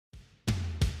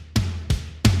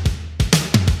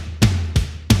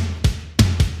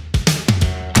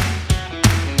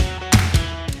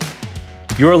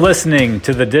You're listening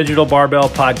to the Digital Barbell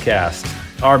Podcast.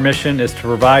 Our mission is to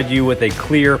provide you with a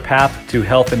clear path to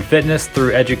health and fitness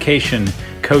through education,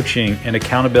 coaching, and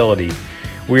accountability.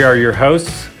 We are your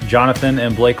hosts, Jonathan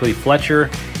and Blakely Fletcher,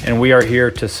 and we are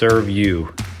here to serve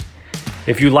you.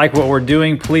 If you like what we're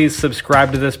doing, please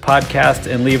subscribe to this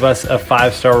podcast and leave us a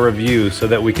 5-star review so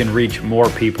that we can reach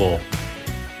more people.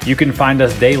 You can find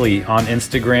us daily on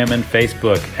Instagram and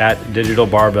Facebook at Digital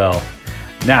Barbell.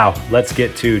 Now, let's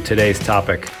get to today's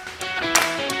topic.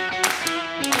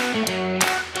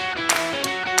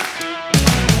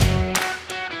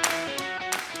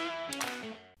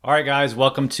 All right, guys,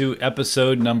 welcome to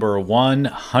episode number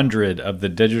 100 of the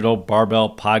Digital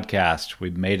Barbell Podcast.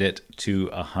 We've made it to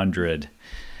 100.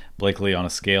 Blakely, on a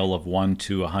scale of 1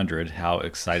 to 100, how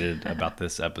excited about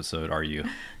this episode are you?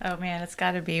 Oh man, it's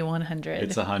got to be 100.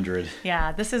 It's 100.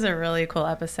 Yeah, this is a really cool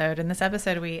episode. In this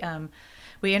episode,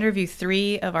 we interview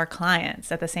 3 of our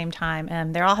clients at the same time,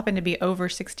 and they all happen to be over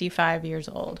 65 years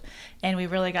old. And we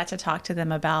really got to talk to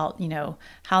them about,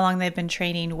 how long they've been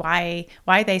training, why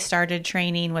they started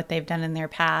training, what they've done in their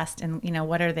past, and,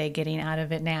 what are they getting out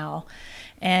of it now.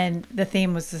 And the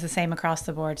theme was the same across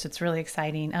the board, so it's really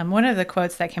exciting. One of the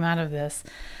quotes that came out of this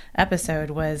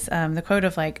episode was the quote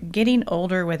of getting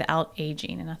older without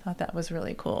aging, and I thought that was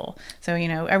really cool. So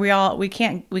we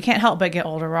can't help but get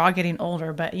older. We're all getting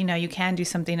older, but you can do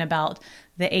something about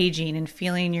the aging and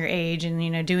feeling your age,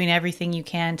 and doing everything you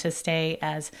can to stay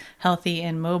as healthy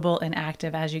and mobile and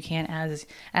active as you can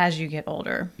as you get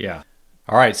older. Yeah.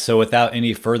 All right, so without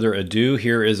any further ado,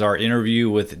 here is our interview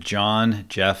with John,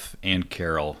 Jeff, and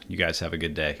Carol. You guys have a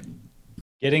good day.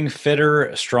 Getting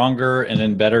fitter, stronger, and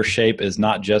in better shape is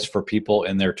not just for people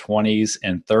in their 20s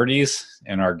and 30s,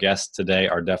 and our guests today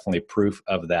are definitely proof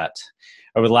of that.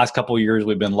 Over the last couple of years,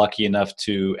 we've been lucky enough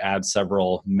to add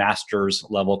several master's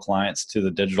level clients to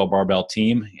the Digital Barbell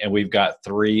team, and we've got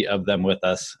 3 of them with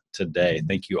us today.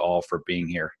 Thank you all for being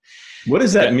here. What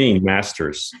does that mean,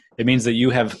 masters? It means that you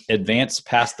have advanced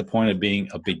past the point of being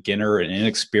a beginner, an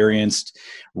inexperienced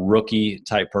rookie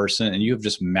type person, and you have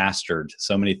just mastered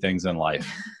so many things in life.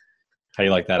 How do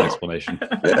you like that explanation?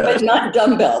 But not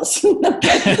dumbbells.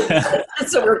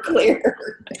 So we're clear.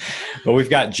 But we've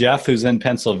got Jeff, who's in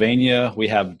Pennsylvania. We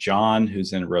have John,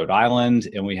 who's in Rhode Island.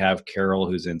 And we have Carol,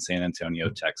 who's in San Antonio,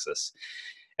 Texas.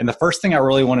 And the first thing I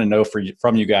really want to know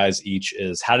from you guys each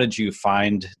is, how did you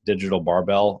find Digital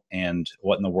Barbell, and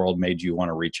what in the world made you want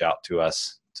to reach out to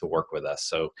us to work with us?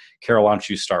 So Carol, why don't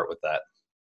you start with that?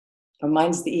 Well,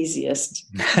 mine's the easiest.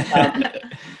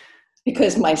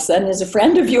 Because my son is a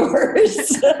friend of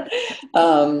yours.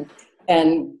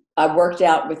 And I worked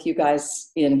out with you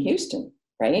guys in Houston,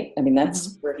 right? I mean,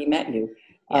 that's where he met you.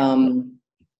 And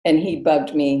he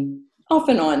bugged me off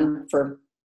and on for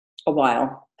a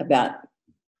while about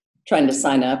trying to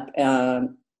sign up.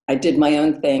 I did my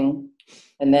own thing,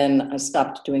 and then I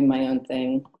stopped doing my own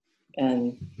thing.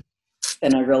 And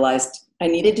then I realized I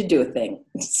needed to do a thing.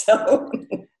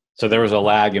 So there was a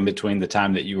lag in between the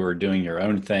time that you were doing your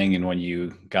own thing and when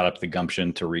you got up the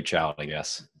gumption to reach out, I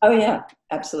guess. Oh, yeah,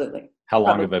 absolutely. How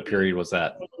long of a period was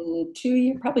that? 2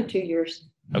 years, probably 2 years.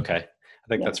 Okay. I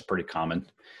think that's pretty common.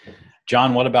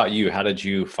 John, what about you? How did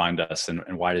you find us, and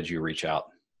why did you reach out?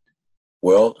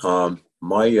 Well,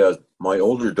 my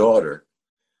older daughter,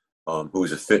 who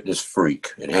is a fitness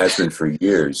freak and has been for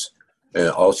years,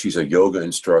 and she's a yoga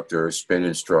instructor, a spin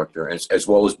instructor, as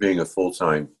well as being a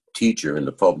full-time teacher in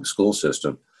the public school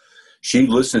system. She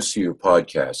listens to your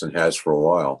podcast and has for a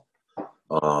while.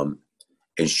 And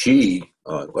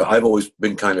I've always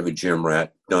been kind of a gym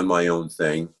rat, done my own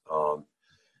thing.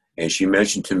 And she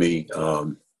mentioned to me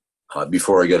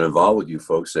before I got involved with you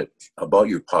folks about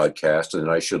your podcast, and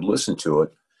that I should listen to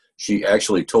it. She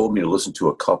actually told me to listen to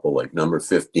a couple, like number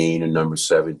 15 and number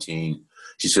 17.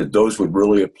 She said, those would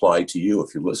really apply to you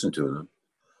if you listen to them.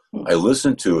 I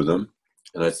listened to them,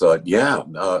 and I thought,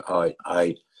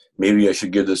 I maybe I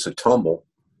should give this a tumble.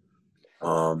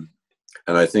 And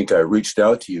I think I reached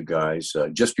out to you guys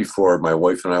just before my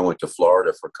wife and I went to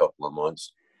Florida for a couple of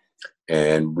months,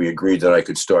 and we agreed that I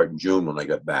could start in June when I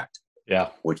got back. Yeah,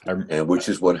 which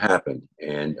is what happened.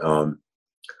 And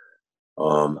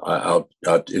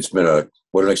it's been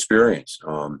what an experience.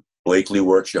 Blakely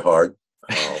works you hard.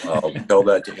 I'll tell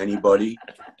that to anybody.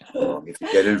 If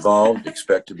you get involved,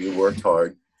 expect to be worked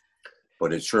hard,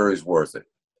 but it sure is worth it.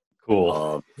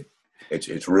 Cool.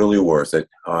 It's really worth it.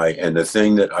 And the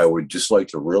thing that I would just like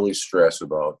to really stress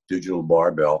about Digital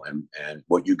Barbell and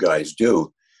what you guys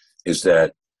do is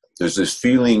that there's this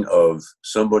feeling of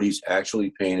somebody's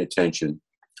actually paying attention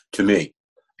to me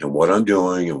and what I'm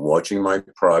doing and watching my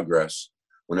progress,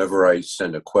 whenever I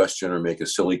send a question or make a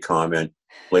silly comment,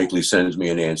 Blakely sends me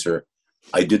an answer.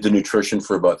 I did the nutrition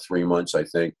for about 3 months, I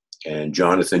think. And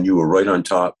Jonathan, you were right on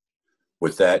top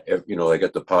with that. You know, I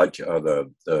got the podcast,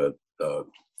 the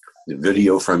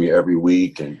video from you every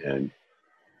week, and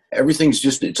everything's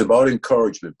just, it's about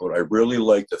encouragement. But I really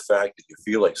like the fact that you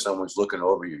feel like someone's looking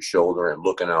over your shoulder and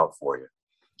looking out for you.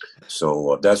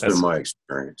 So that's been my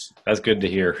experience. That's good to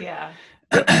hear. Yeah.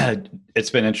 It's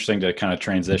been interesting to kind of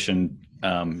transition,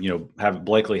 have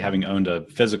Blakely having owned a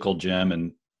physical gym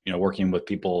and, working with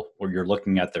people where you're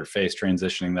looking at their face,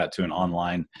 transitioning that to an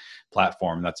online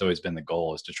platform. That's always been the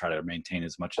goal, is to try to maintain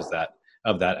as much of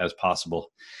that as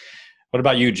possible. What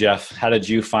about you, Jeff? How did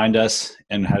you find us,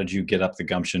 and how did you get up the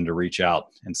gumption to reach out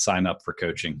and sign up for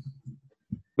coaching?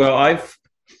 Well, I've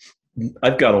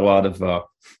got a lot of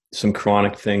some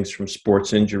chronic things from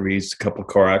sports injuries, a couple of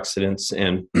car accidents,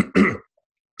 and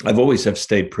I've always have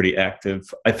stayed pretty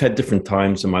active. I've had different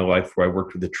times in my life where I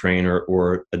worked with a trainer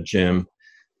or a gym.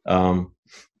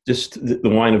 Just the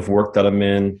line of work that I'm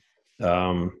in,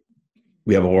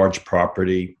 we have a large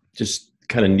property, just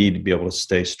kind of need to be able to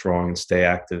stay strong and stay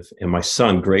active. And my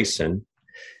son, Grayson,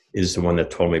 is the one that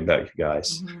told me about you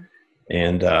guys. Mm-hmm.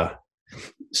 And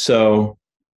so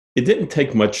it didn't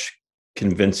take much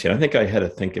convincing. I think I had to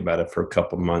think about it for a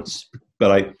couple months,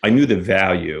 but I knew the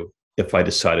value if I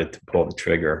decided to pull the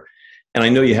trigger. And I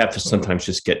know you have to sometimes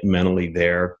just get mentally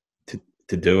there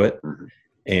to do it. Mm-hmm.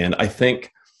 And I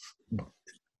think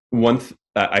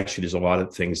actually there's a lot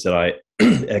of things that I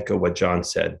echo what John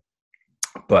said,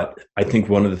 but I think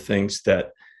one of the things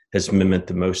that has meant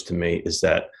the most to me is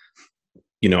that,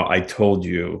 I told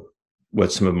you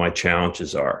what some of my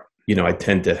challenges are. I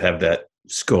tend to have that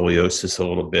scoliosis a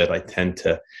little bit. I tend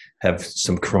to have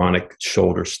some chronic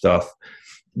shoulder stuff,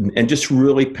 and just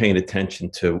really paying attention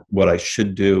to what I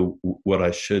should do, what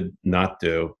I should not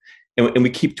do. And we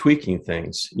keep tweaking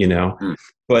things,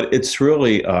 but it's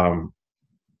really,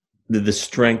 the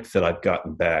strength that I've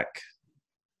gotten back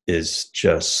is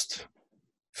just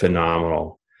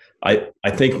phenomenal. I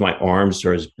think my arms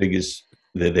are as big as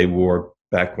they were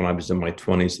back when I was in my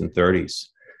 20s and 30s.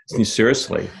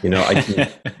 Seriously,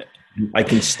 I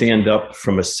can stand up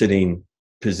from a sitting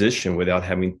position without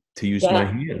having to use my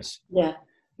hands. Yeah.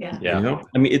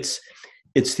 I mean, it's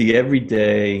the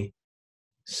everyday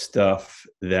stuff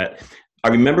that I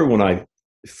remember when I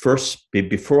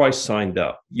before I signed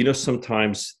up.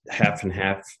 Sometimes half and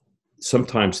half.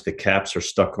 Sometimes the caps are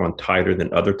stuck on tighter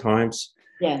than other times.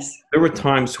 Yes. There were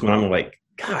times when I'm like,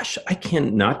 gosh, I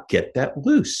cannot get that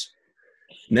loose.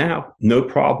 Now, no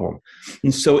problem.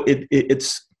 And so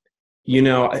it's,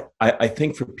 I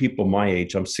think for people my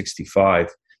age, I'm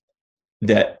 65,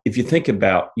 that if you think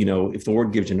about, if the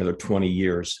Lord gives you another 20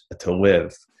 years to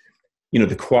live,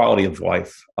 the quality of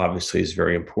life obviously is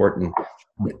very important.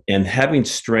 And having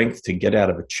strength to get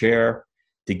out of a chair,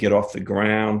 to get off the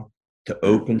ground, to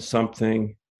open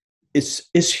something, is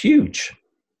huge.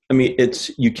 I mean,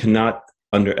 you cannot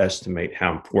underestimate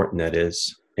how important that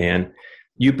is. And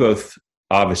you both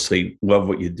obviously love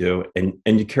what you do, and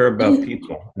you care about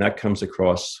people, and that comes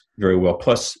across very well.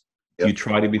 Plus, you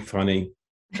try to be funny,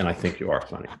 and I think you are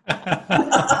funny.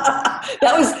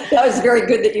 That was very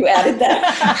good that you added that.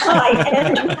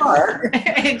 And you are.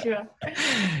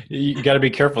 You got to be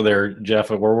careful there, Jeff.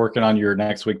 We're working on your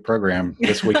next week program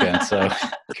this weekend, so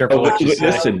careful what you say.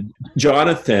 Listen,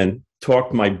 Jonathan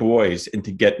talked my boys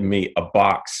into getting me a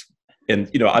box. And,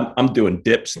 I'm doing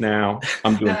dips now.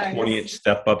 I'm doing 20-inch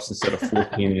step-ups instead of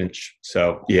 14-inch.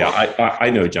 So, yeah, I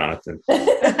know Jonathan.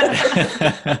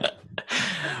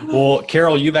 Well,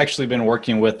 Carol, you've actually been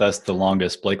working with us the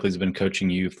longest. Blakely's been coaching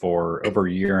you for over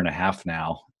a year and a half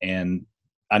now. And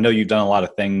I know you've done a lot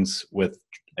of things with,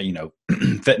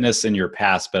 fitness in your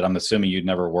past, but I'm assuming you'd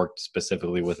never worked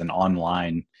specifically with an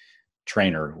online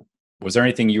trainer. Was there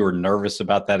anything you were nervous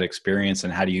about that experience,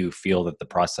 and how do you feel that the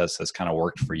process has kind of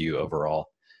worked for you overall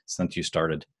since you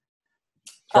started?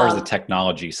 As far as the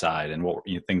technology side and what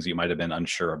things you might have been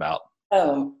unsure about.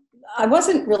 Oh, I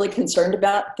wasn't really concerned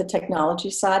about the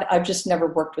technology side. I've just never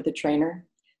worked with a trainer.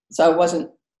 So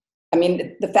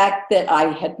the fact that I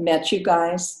had met you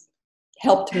guys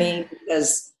helped me,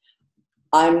 because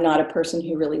I'm not a person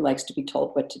who really likes to be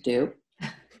told what to do.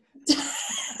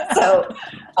 So,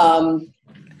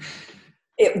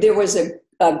 there was a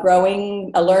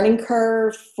learning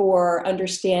curve for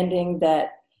understanding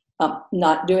that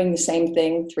not doing the same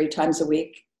thing 3 times a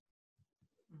week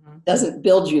doesn't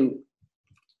build you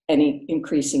any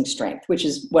increasing strength, which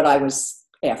is what I was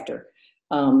after.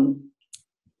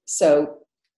 So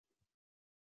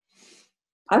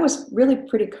I was really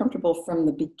pretty comfortable from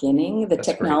the beginning. The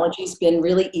technology's been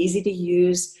really easy to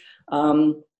use.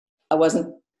 I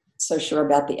wasn't so sure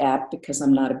about the app because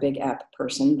I'm not a big app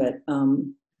person, but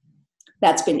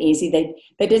that's been easy.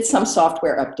 They did some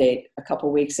software update a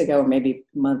couple weeks ago, or maybe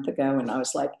a month ago, and I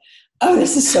was like, oh,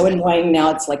 this is so annoying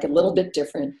now. It's like a little bit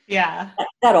different. Yeah.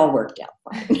 That all worked out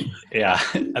fine. Yeah,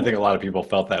 I think a lot of people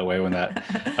felt that way when that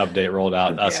update rolled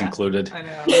out, us included. I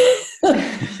know.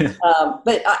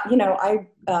 But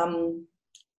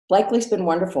Blakely's been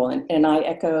wonderful, and I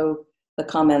echo the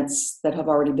comments that have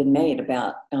already been made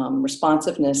about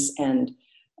responsiveness and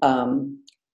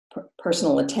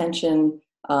personal attention.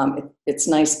 It's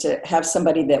nice to have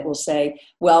somebody that will say,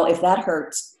 well, if that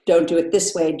hurts, don't do it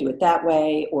this way, do it that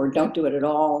way, or don't do it at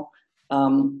all,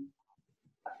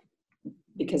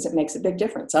 because it makes a big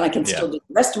difference. And I can still do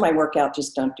the rest of my workout,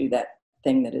 just don't do that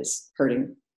thing that is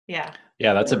hurting. Yeah.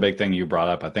 Yeah, that's a big thing you brought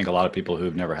up. I think a lot of people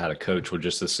who've never had a coach would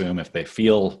just assume if they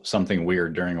feel something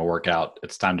weird during a workout,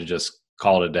 it's time to just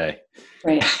call it a day.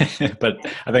 Right. But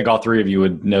I think all three of you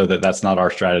would know that that's not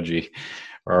our strategy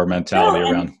or our mentality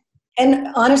around. And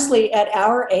honestly, at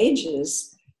our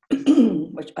ages,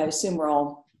 which I assume we're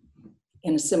all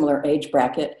in a similar age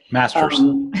bracket. Masters.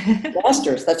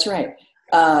 Masters, that's right.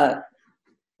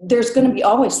 There's going to be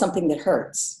always something that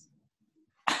hurts.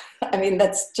 I mean,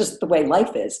 that's just the way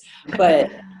life is.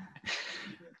 But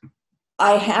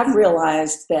I have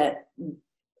realized that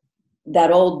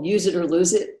old use it or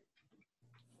lose it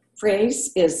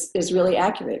phrase is really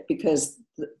accurate, because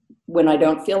when I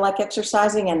don't feel like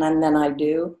exercising and then I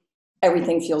do,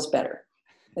 everything feels better,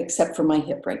 except for my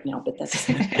hip right now, but that's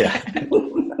yeah.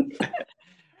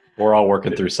 We're all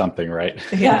working through something, right?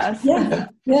 Yeah.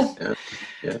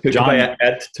 Could John, I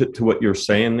add to what you're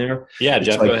saying there? Yeah,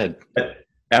 Jeff, go ahead.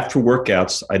 After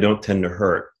workouts, I don't tend to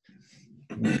hurt.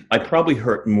 I probably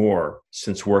hurt more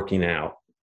since working out.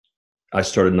 I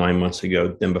started 9 months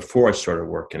ago than before I started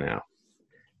working out.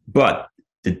 But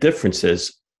the difference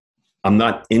is I'm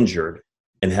not injured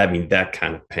and having that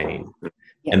kind of pain.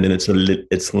 Yeah. And then it's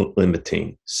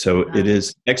limiting. So it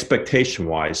is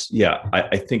expectation-wise. Yeah,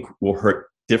 I think we'll hurt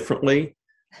differently,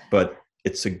 but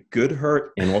it's a good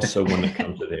hurt, and also when it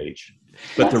comes of age.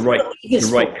 But the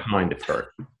right kind of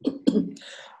hurt.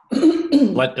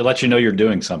 Let you know you're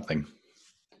doing something.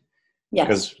 Yeah.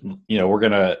 Because we're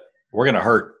gonna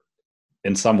hurt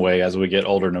in some way as we get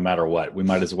older, no matter what. We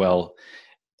might as well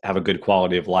have a good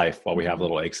quality of life while we have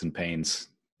little aches and pains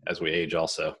as we age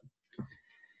also.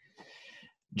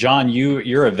 John,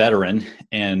 you're a veteran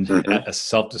and a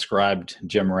self-described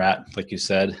gym rat, like you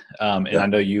said. And I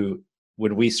know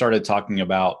when we started talking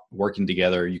about working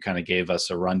together, you kind of gave us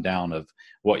a rundown of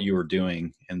what you were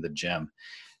doing in the gym.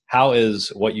 How is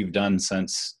what you've done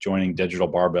since joining Digital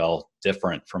Barbell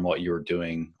different from what you were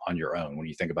doing on your own when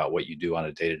you think about what you do on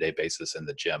a day-to-day basis in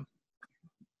the gym?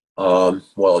 Well,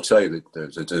 I'll tell you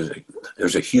that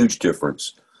there's a huge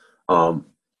difference.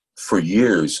 For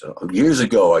years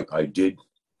ago, I did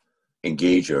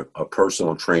engage a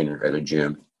personal trainer at a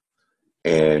gym,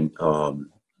 and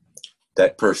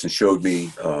that person showed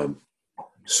me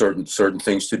certain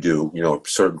things to do,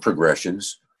 certain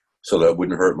progressions, so that I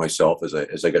wouldn't hurt myself as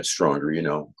I got stronger,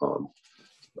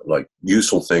 like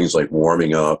useful things like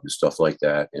warming up and stuff like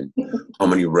that, and how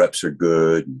many reps are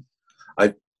good.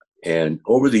 And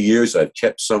over the years, I've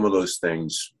kept some of those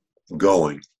things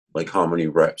going, like how many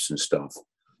reps and stuff.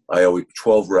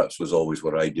 12 reps was always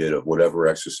what I did of whatever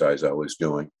exercise I was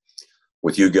doing.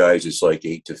 With you guys, it's like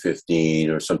 8 to 15,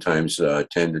 or sometimes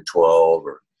 10 to 12.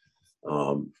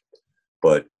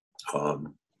 But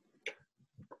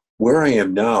where I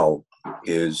am now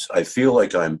is I feel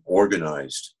like I'm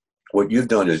organized. What you've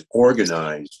done is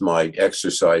organized my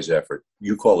exercise effort.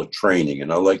 You call it training,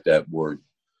 and I like that word,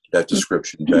 that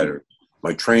description better.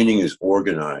 My training is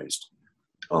organized.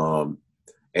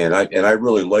 And I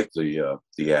really like the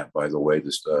app, by the way.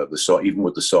 Even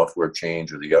with the software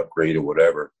change or the upgrade or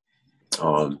whatever,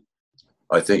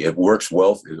 I think it works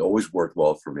well. It always worked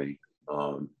well for me.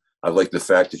 I like the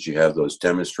fact that you have those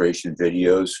demonstration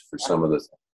videos for some of the.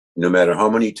 No matter how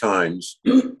many times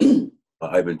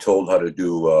I've been told how to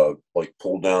do like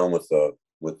pull down with the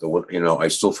I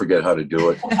still forget how to do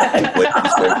it.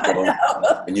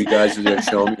 And you guys are there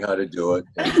showing me how to do it.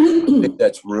 And I think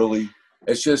that's really.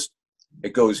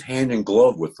 It goes hand in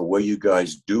glove with the way you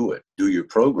guys do your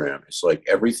program. It's like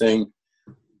everything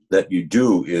that you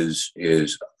do is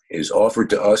offered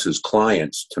to us as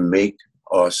clients to make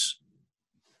us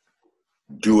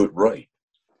do it right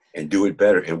and do it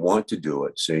better and want to do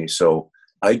it. See, so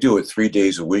I do it 3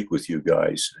 days a week with you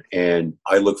guys, and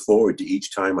I look forward to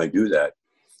each time I do that.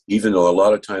 Even though a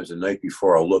lot of times the night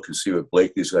before I'll look and see what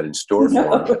Blakely's got in store for me,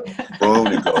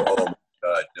 and go, oh my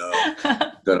God,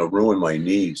 no. going to ruin my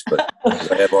knees, but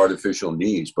I have artificial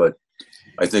knees. But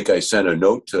I think I sent a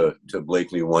note to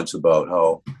Blakely once about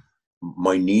how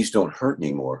my knees don't hurt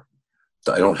anymore.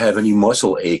 I don't have any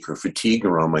muscle ache or fatigue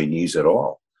around my knees at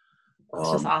all.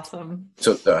 It's just awesome.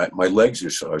 So my legs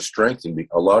are strengthened.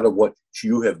 A lot of what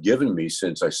you have given me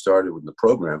since I started with the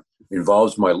program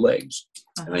involves my legs,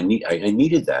 and I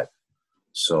needed that.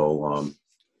 So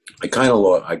I kind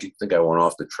of I think I went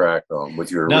off the track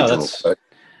with your original.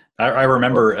 I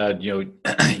remember,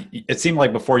 it seemed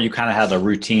like before you kind of had a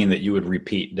routine that you would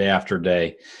repeat day after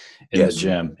day in the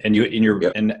gym, and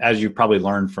and as you probably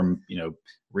learned from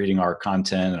reading our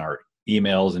content and our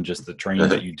emails and just the training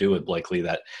that you do with Blakely,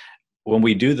 that when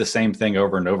we do the same thing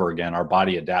over and over again, our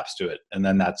body adapts to it, and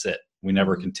then that's it. We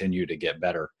never continue to get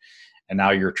better. And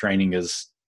now your training is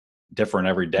different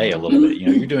every day a little bit.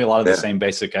 You're doing a lot of the same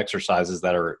basic exercises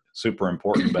that are super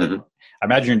important, but I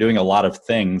imagine you're doing a lot of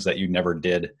things that you never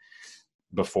did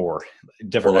before,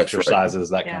 different exercises,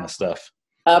 that kind of stuff.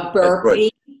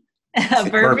 Burpee. A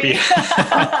burpee.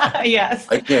 Yes.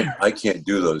 I can't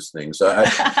do those things.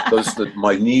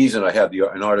 My knees, and I have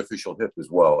an artificial hip as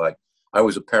well. I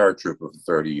was a paratrooper for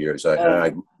 30 years.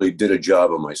 I really did a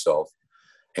job of myself,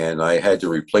 and I had to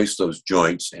replace those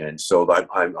joints. And so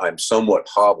I'm somewhat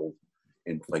hobbled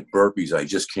in like burpees. I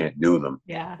just can't do them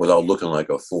without looking like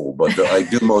a fool. But I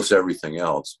do most everything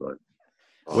else. But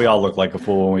we all look like a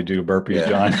fool when we do burpees,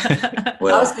 John.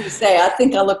 Well, I was going to say, I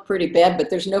think I look pretty bad, but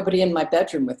there's nobody in my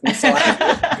bedroom with me. So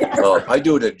I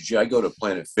do it I go to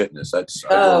Planet Fitness.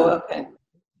 Okay.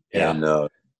 And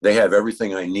they have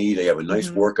everything I need. They have a nice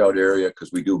workout area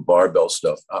because we do barbell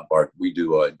stuff. We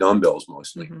do dumbbells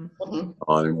mostly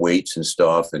on weights and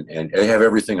stuff, and they have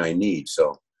everything I need.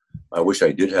 So I wish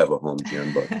I did have a home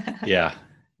gym, but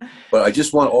But I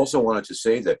just wanted to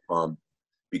say that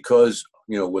because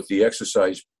with the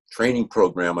exercise training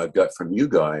program I've got from you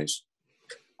guys,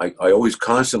 I always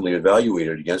constantly evaluate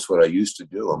it against what I used to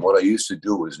do, and what I used to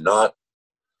do was not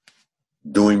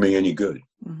doing me any good.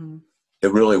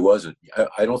 It really wasn't.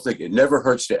 I don't think it never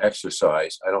hurts to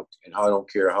exercise. I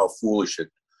don't care how foolish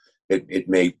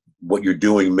what you're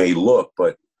doing may look,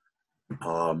 but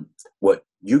what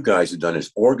you guys have done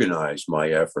is organize my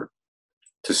effort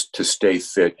to stay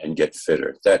fit and get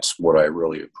fitter. That's what I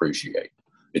really appreciate.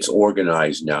 It's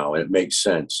organized now, and it makes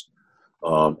sense.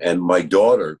 And my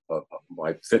daughter,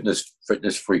 my fitness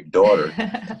freak daughter,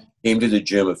 came to the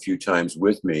gym a few times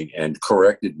with me and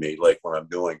corrected me, like when I'm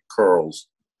doing curls,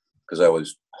 because I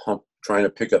was trying to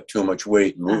pick up too much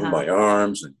weight and moving my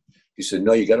arms. And he said,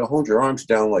 "No, you got to hold your arms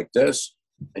down like this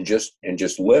and just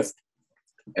lift."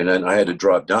 And then I had to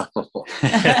drop down a little.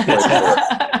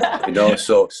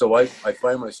 So I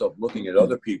find myself looking at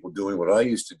other people doing what I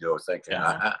used to do, thinking,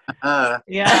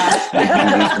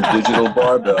 digital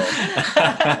barbell.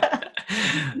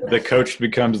 The coach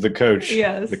becomes the coach.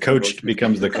 Yes. The coach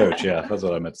becomes the coach. Yeah, that's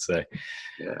what I meant to say.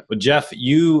 Yeah. But Jeff,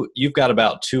 you've got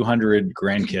about 200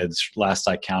 grandkids, last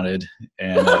I counted,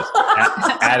 and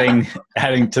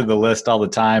adding to the list all the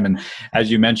time. And as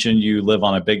you mentioned, you live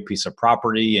on a big piece of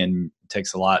property, and it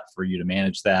takes a lot for you to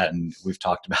manage that. And we've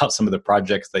talked about some of the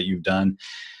projects that you've done.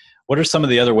 What are some of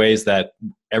the other ways that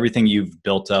everything you've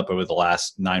built up over the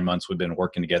last 9 months we've been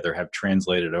working together have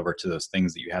translated over to those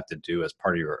things that you have to do as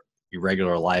part of your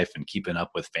regular life and keeping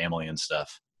up with family and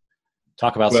stuff?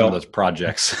 Talk about some of those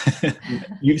projects.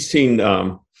 You've seen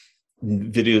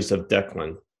videos of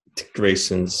Declan,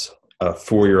 Grayson's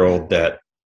 4-year-old that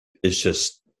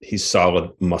is he's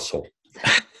solid muscle.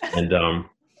 And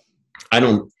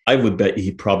I would bet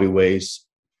he probably weighs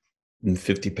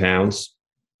 50 pounds.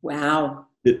 Wow.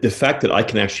 The fact that I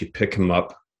can actually pick him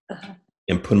up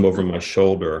and put him over my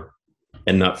shoulder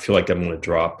and not feel like I'm going to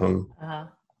drop him,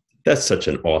 that's such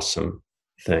an awesome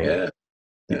thing.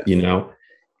 Yeah.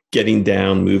 Getting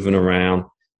down, moving around.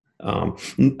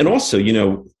 And also,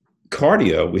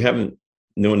 cardio,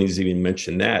 no one has even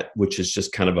mentioned that, which is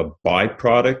just kind of a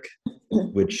byproduct,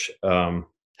 which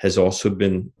has also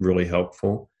been really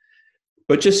helpful.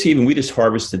 But we just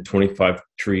harvested 25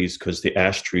 trees because the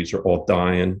ash trees are all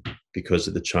dying because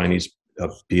of the Chinese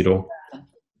beetle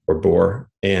or boar.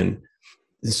 And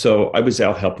so I was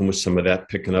out helping with some of that,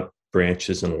 picking up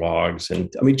branches and logs. And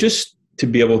just to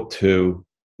be able to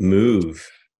move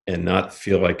and not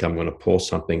feel like I'm going to pull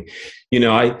something.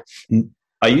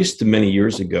 I used to, many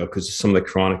years ago, because of some of the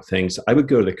chronic things, I would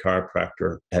go to the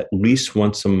chiropractor at least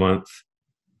once a month,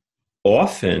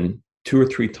 often 2 or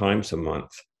 3 times a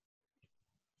month.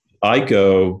 I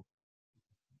go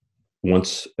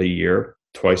once a year,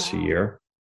 twice a year.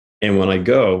 And when I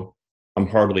go, I'm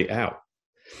hardly out.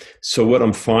 So what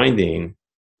I'm finding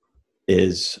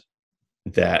is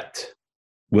that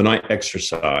when I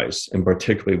exercise, and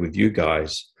particularly with you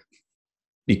guys,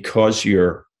 because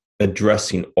you're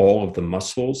addressing all of the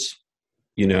muscles,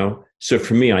 so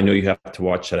for me, I know you have to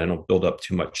watch that I don't build up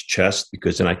too much chest,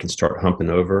 because then I can start humping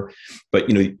over. But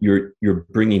you're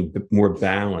bringing more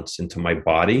balance into my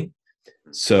body,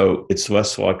 so it's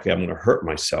less likely I'm going to hurt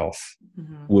myself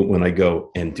when I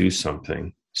go and do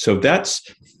something. So that's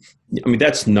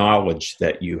knowledge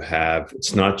that you have.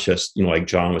 It's not just, like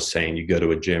John was saying, you go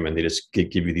to a gym and they just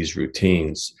give you these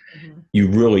routines. You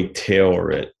really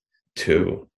tailor it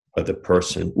to the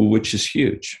person, which is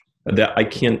huge. That I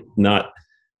can't not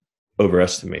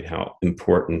overestimate how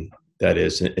important that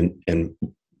is, and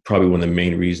probably one of the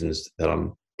main reasons that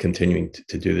I'm continuing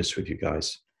to do this with you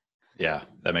guys. Yeah,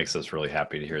 that makes us really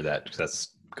happy to hear that, because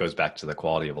that's goes back to the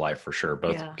quality of life for sure.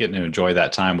 Both getting to enjoy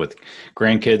that time with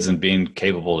grandkids and being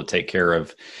capable to take care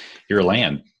of your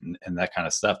land and that kind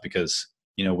of stuff. Because,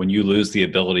 when you lose the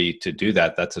ability to do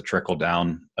that, that's a trickle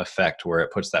down effect where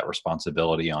it puts that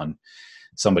responsibility on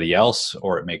somebody else,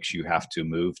 or it makes you have to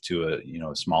move to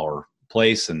a smaller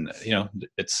place. And,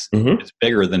 it's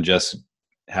bigger than just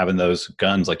having those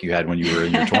guns like you had when you were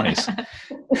in your 20s.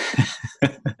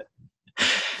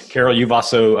 Carol, you've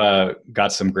also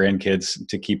got some grandkids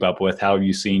to keep up with. How have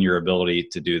you seen your ability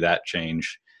to do that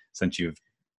change since you've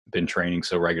been training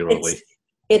so regularly?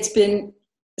 It's been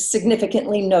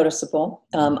significantly noticeable.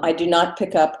 I do not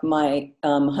pick up my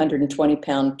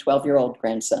 120-pound 12-year-old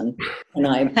grandson, and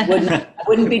I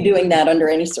wouldn't be doing that under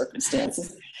any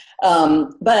circumstances.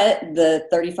 But the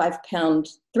 35-pound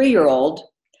 3-year-old,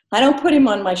 I don't put him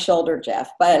on my shoulder,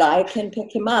 Jeff, but I can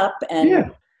pick him up,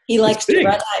 and he likes to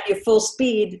run at you full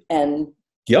speed, and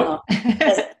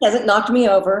hasn't knocked me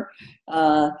over.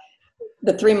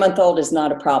 The 3-month-old is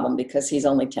not a problem because he's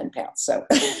only 10 pounds. So,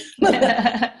 but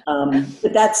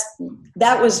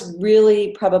that was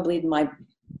really probably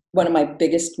one of my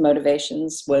biggest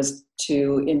motivations, was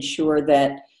to ensure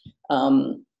that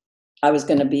I was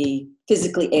going to be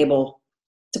physically able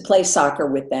to play soccer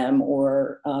with them,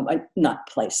 or not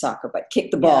play soccer, but kick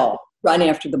the ball, run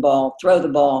after the ball, throw the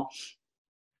ball.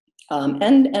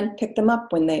 And pick them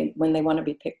up when they want to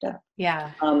be picked up.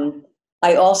 Yeah.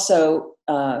 I also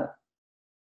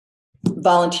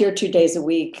volunteer 2 days a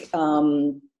week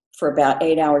for about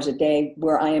 8 hours a day,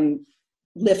 where I am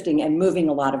lifting and moving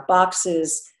a lot of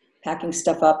boxes, packing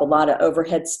stuff up, a lot of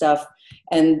overhead stuff,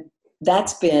 and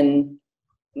that's been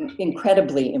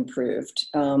incredibly improved.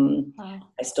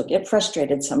 I still get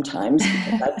frustrated sometimes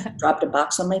because I dropped a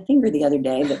box on my finger the other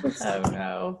day that was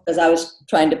because I was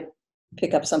trying to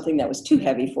pick up something that was too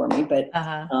heavy for me, but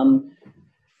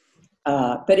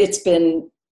it's been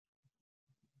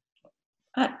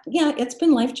it's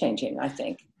been life-changing, I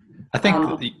think. I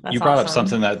think you brought up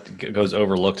something that goes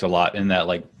overlooked a lot, in that,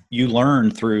 like, you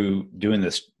learn through doing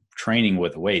this training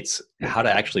with weights how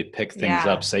to actually pick things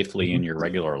up safely in your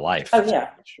regular life.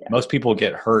 Most people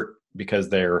get hurt because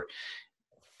they're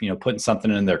putting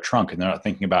something in their trunk and they're not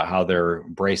thinking about how they're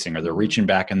bracing, or they're reaching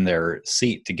back in their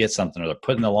seat to get something, or they're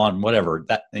putting the lawn, whatever.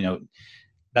 That,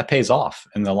 that pays off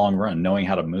in the long run, knowing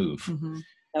how to move.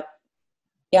 Yep.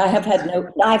 Yeah,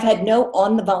 I've had no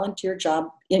on the volunteer job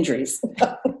injuries.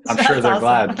 I'm sure they're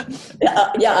glad.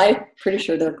 I'm pretty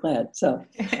sure they're glad. So,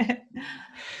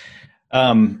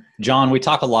 John, we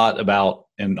talk a lot about,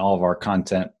 in all of our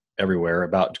content everywhere,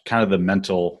 about kind of the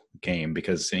mental game,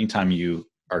 because anytime you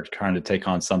are trying to take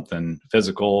on something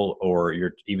physical, or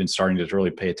you're even starting to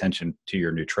really pay attention to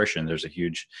your nutrition, there's a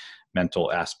huge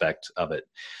mental aspect of it.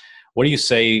 What do you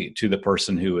say to the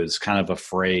person who is kind of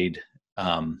afraid,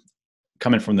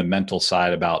 coming from the mental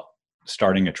side, about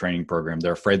starting a training program?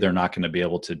 They're afraid they're not going to be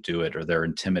able to do it, or they're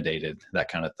intimidated, that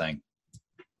kind of thing.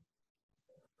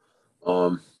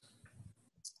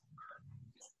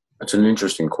 That's an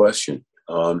interesting question.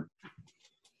 I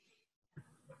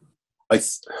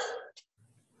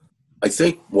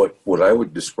think what I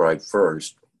would describe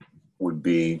first would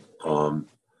be the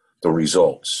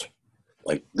results.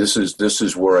 Like, this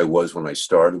is where I was when I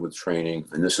started with training,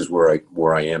 and this is where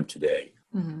I am today.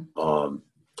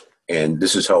 And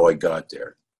this is how I got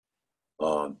there.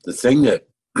 The thing that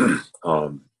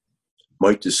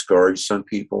might discourage some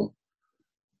people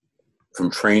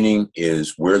from training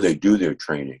is where they do their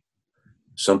training.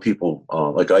 Some people,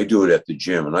 like I do it at the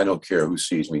gym, and I don't care who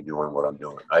sees me doing what I'm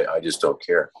doing. I just don't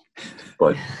care.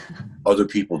 But other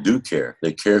people do care.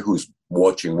 They care who's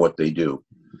watching what they do.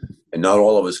 And not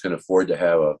all of us can afford to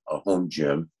have a home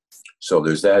gym. So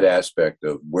there's that aspect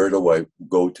of, where do I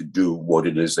go to do what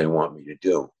it is they want me to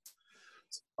do?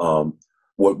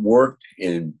 What worked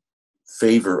in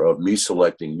favor of me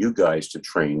selecting you guys to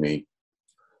train me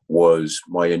was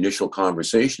my initial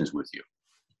conversations with you.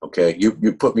 Okay,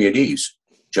 you put me at ease,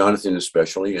 Jonathan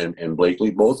especially, and Blakely,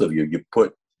 both of you. You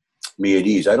put me at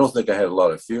ease. I don't think I had a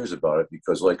lot of fears about it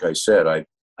because, like I said,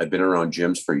 I've been around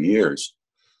gyms for years,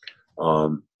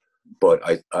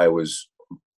 but I was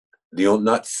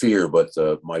not fear, but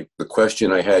the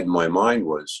question I had in my mind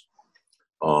was,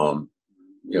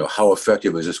 how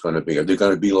effective is this going to be? Are they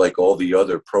going to be like all the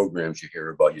other programs you hear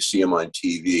about? You see them on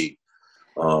TV.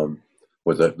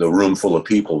 With the room full of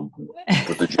people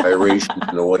with the gyrations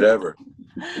or whatever,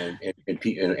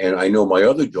 and I know my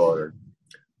other daughter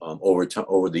over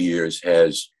the years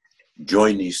has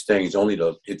joined these things only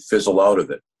to it fizzle out of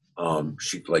it.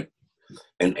 She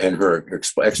and her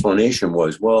explanation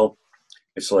was, well,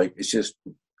 it's just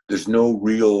there's no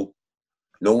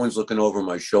one's looking over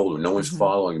my shoulder, no one's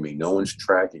following me, no one's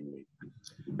tracking me.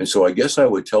 And so I guess I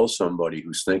would tell somebody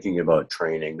who's thinking about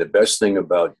training, the best thing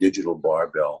about digital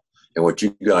barbell and what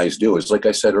you guys do is, like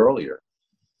I said earlier,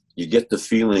 you get the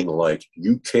feeling like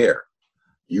you care,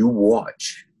 you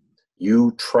watch,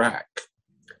 you track,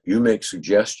 you make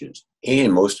suggestions,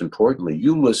 and most importantly,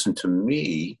 you listen to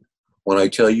me when I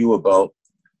tell you about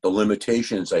the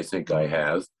limitations I think I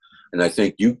have. And I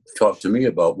think you talk to me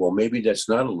about, well, maybe that's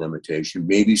not a limitation.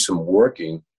 Maybe some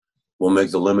working will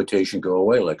make the limitation go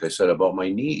away. Like I said about my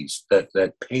knees,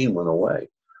 that pain went away.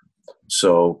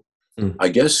 So I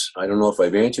guess, I don't know if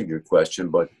I've answered your question,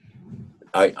 but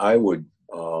I would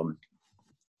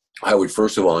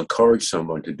first of all encourage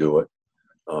someone to do it,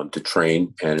 to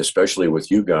train, and especially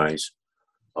with you guys.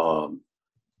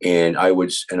 And I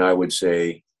would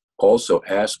say also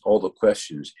ask all the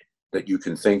questions that you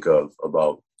can think of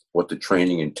about what the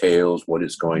training entails, what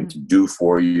it's going to do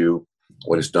for you,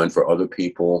 what it's done for other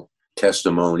people,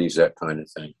 testimonies, that kind of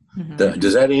thing.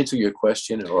 Does that answer your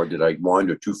question, or did I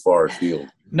wander too far afield?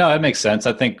 No, that makes sense.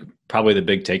 I think probably the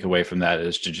big takeaway from that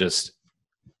is to just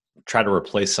try to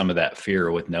replace some of that fear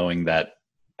with knowing that,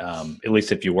 at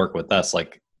least if you work with us,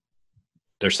 like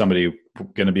there's somebody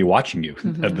going to be watching you,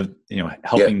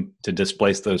 helping to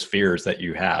displace those fears that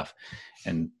you have,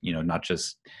 and, not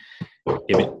just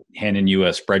handing you a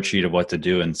spreadsheet of what to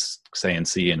do and saying,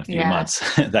 see you in a few months,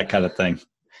 that kind of thing.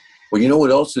 Well, you know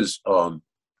what else is,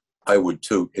 I would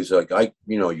too, is like,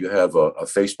 you have a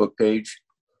Facebook page.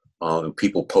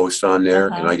 People post on there,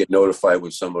 and I get notified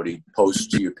when somebody posts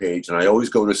to your page, and I always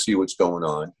go to see what's going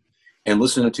on and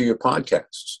listen to your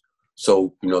podcasts.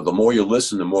 So, the more you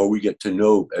listen, the more we get to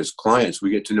know, as clients, we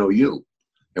get to know you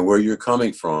and where you're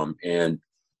coming from. And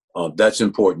that's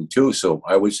important too. So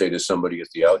I would say to somebody at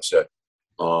the outset,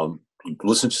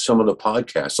 listen to some of the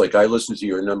podcasts. Like I listened to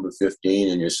your number 15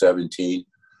 and your 17.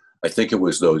 I think it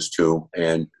was those two.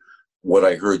 And what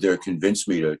I heard there convinced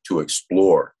me to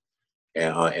explore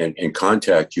and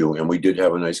contact you, and we did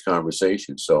have a nice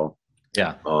conversation. So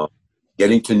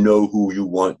getting to know who you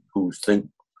want,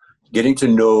 getting to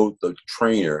know the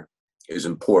trainer is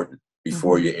important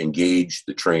before you engage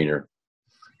the trainer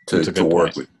to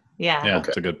work with. Yeah,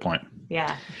 that's a good point.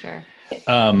 Yeah, for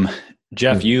sure.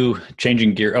 Jeff, you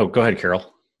changing gear. Oh, go ahead,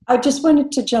 Carol. I just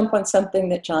wanted to jump on something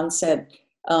that John said,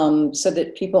 so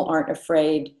that people aren't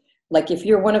afraid. Like if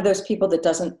you're one of those people that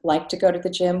doesn't like to go to the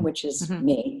gym, which is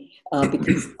me,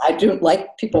 because I don't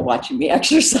like people watching me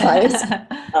exercise,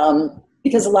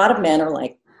 because a lot of men are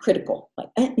like critical. Like,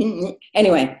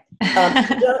 anyway,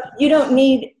 you don't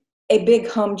need a big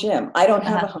home gym. I don't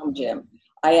have a home gym.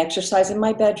 I exercise in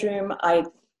my bedroom. I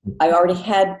already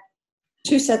had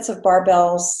 2 sets of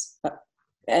barbells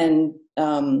and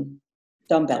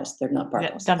dumbbells. They're not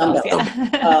barbells. Dumbbells.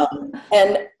 Yeah.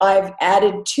 And I've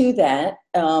added to that,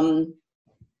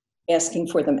 asking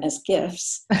for them as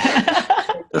gifts.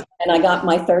 And I got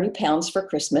my 30 pounds for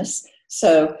Christmas.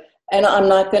 So, and I'm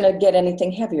not going to get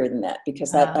anything heavier than that,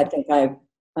 because I think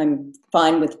I'm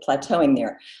fine with plateauing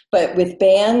there. But with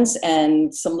bands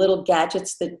and some little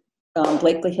gadgets that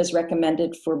Blakely has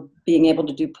recommended for being able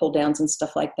to do pull downs and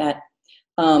stuff like that,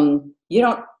 you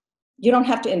don't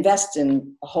have to invest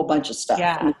in a whole bunch of stuff.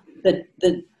 Yeah. I mean,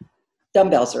 the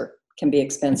dumbbells can be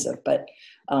expensive, but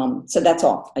so that's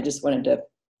all. I just wanted to.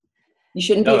 You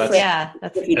shouldn't be afraid.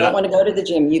 If you don't want to go to the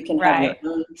gym, you can have your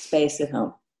own space at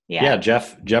home. Yeah.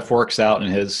 Jeff works out in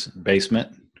his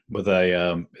basement with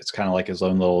it's kind of like his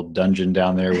own little dungeon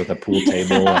down there with a pool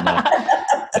table and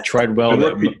a treadmill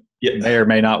that may or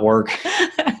may not work.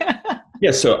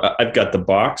 Yeah, so I've got the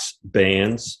box,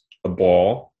 bands, a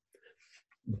ball,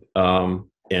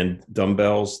 and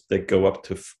dumbbells that go up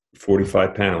to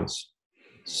 45 pounds.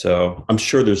 So I'm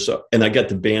sure and I got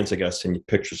the bands I got to send you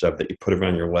pictures of that you put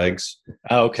around your legs.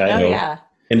 Oh, okay. Yeah.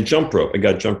 And a jump rope. I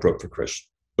got a jump rope for Chris.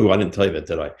 Oh, I didn't tell you that,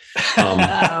 did I?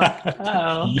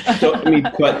 So, I mean,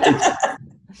 but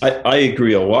I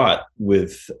agree a lot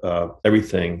with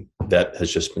everything that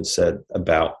has just been said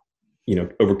about,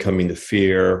 overcoming the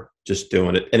fear, just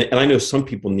doing it. And I know some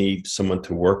people need someone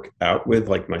to work out with,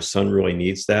 like my son really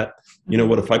needs that. You know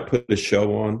what, if I put a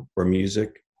show on or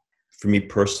music, for me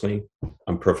personally,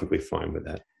 I'm perfectly fine with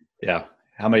that. Yeah.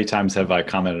 How many times have I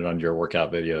commented on your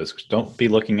workout videos? Don't be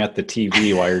looking at the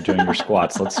TV while you're doing your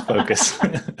squats. Let's focus.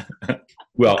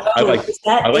 Well, I like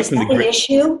when the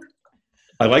issue.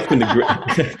 I like when the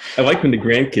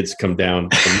grandkids come down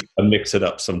and mix it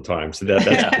up sometimes.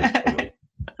 That's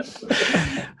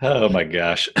Oh my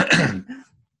gosh.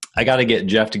 I got to get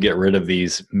Jeff to get rid of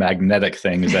these magnetic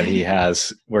things that he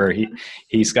has where he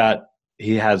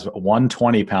has one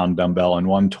 20-pound dumbbell and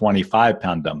one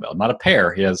 25-pound dumbbell. Not a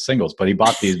pair, he has singles, but he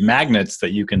bought these magnets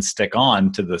that you can stick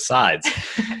on to the sides.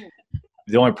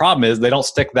 The only problem is they don't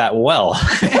stick that well.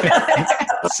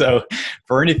 So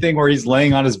for anything where he's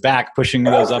laying on his back, pushing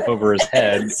those up over his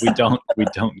head, we don't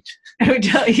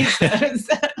use those.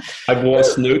 I've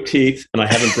lost no teeth and I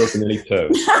haven't broken any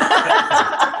toes.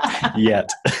 Yet.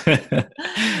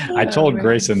 I told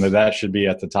Grayson that should be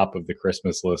at the top of the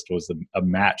Christmas list, was a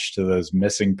match to those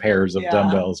missing pairs of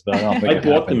dumbbells, but I don't think I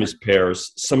bought them as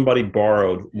pairs. Somebody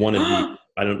borrowed one of the,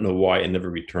 I don't know why, and never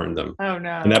returned them. Oh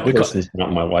no. And that person is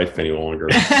not my wife any longer.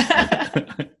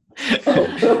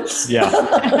 Yeah.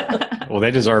 Well,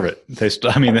 they deserve it.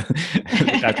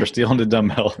 After stealing the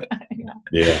dumbbell.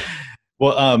 Yeah.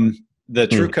 Well, the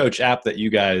True Coach app that you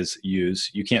guys use,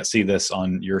 you can't see this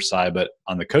on your side, but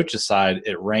on the coach's side,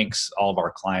 it ranks all of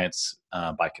our clients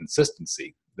by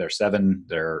consistency. They're 7,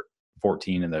 they're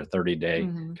 14, and they're 30-day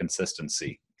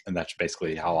consistency. And that's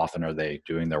basically how often are they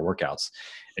doing their workouts.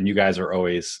 And you guys are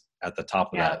always at the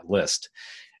top of that list.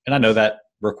 And I know that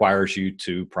requires you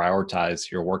to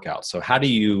prioritize your workouts. So how do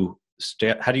you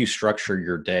structure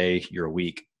your day, your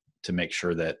week, to make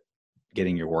sure that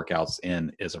getting your workouts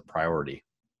in is a priority?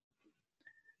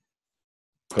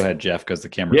 Go ahead, Jeff, because the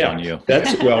camera's on you.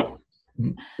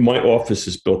 My office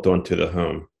is built onto the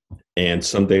home, and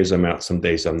some days I'm out, some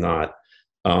days I'm not.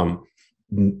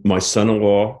 My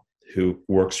son-in-law, who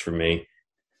works for me,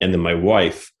 and then my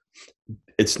wife,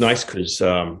 it's nice because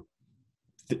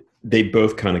they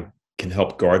both kind of can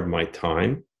help guard my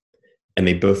time, and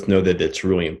they both know that it's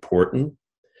really important.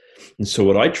 And so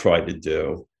what I try to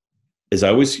do is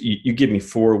you give me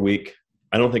 4 a week.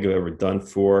 I don't think I've ever done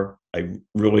 4. I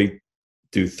really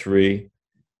do 3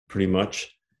 pretty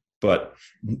much, but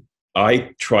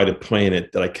I try to plan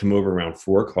it that I come over around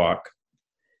 4:00.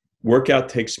 Workout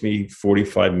takes me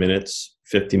 45 minutes,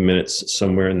 50 minutes,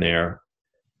 somewhere in there.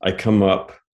 I come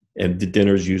up and the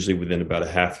dinner is usually within about a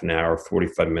half an hour,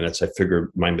 45 minutes. I figure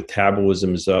my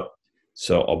metabolism is up,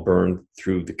 so I'll burn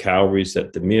through the calories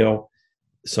at the meal.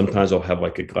 Sometimes I'll have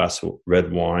like a glass of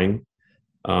red wine.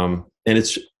 And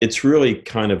it's really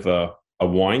kind of a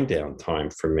wind down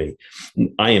time for me.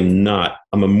 I'm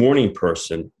a morning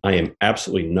person. I am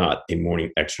absolutely not a morning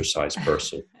exercise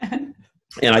person.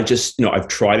 And I just, I've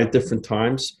tried it different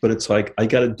times, but it's like, I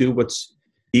got to do what's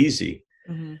easy.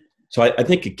 Mm-hmm. So I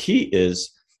think a key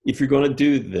is, if you're going to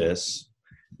do this,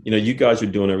 you guys are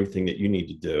doing everything that you need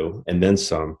to do and then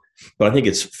some, but I think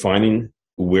it's finding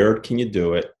where can you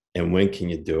do it and when can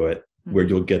you do it, where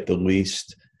you'll get the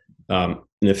least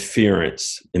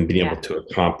interference in being able to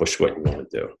accomplish what you want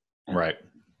to do. Right.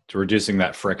 To reducing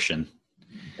that friction.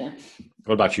 Yeah.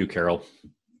 What about you, Carol?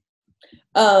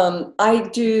 I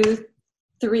do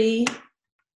 3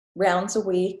 rounds a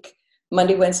week,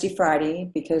 Monday, Wednesday,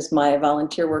 Friday, because my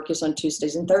volunteer work is on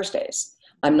Tuesdays and Thursdays.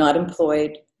 I'm not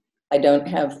employed. I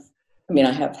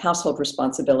have household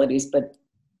responsibilities, but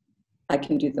I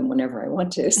can do them whenever I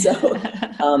want to. So,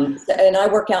 and I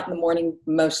work out in the morning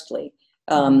mostly.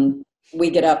 We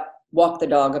get up, walk the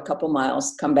dog a couple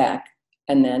miles, come back,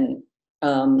 and then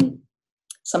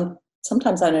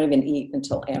sometimes I don't even eat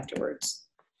until afterwards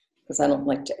because I don't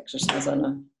like to exercise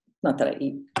not that I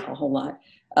eat a whole lot.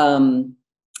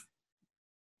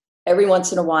 Every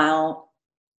once in a while,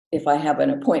 if I have an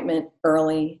appointment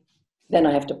early, then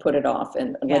I have to put it off.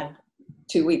 And like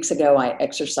 2 weeks ago, I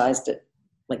exercised at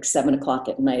like 7:00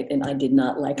 at night, and I did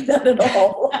not like that at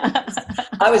all.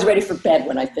 I was ready for bed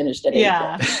when I finished at 8.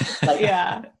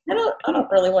 I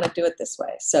don't really want to do it this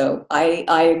way. So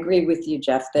I agree with you,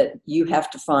 Jeff, that you have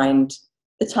to find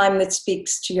the time that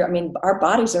speaks to our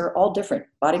bodies are all different.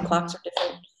 Body clocks are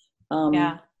different.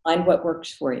 Find what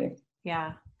works for you.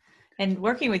 Yeah. And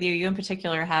working with you in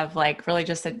particular have like really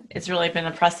it's really been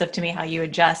impressive to me how you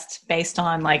adjust based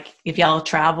on like if y'all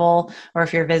travel or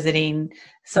if you're visiting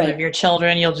some of your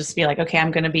children, you'll just be like, okay,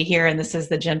 I'm going to be here and this is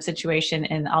the gym situation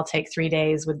and I'll take 3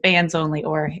 days with bands only,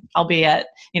 or I'll be at,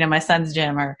 my son's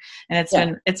gym and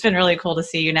it's been really cool to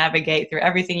see you navigate through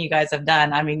everything you guys have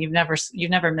done. I mean, you've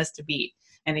never missed a beat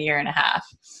in a year and a half.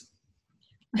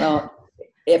 Well,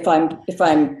 if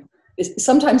I'm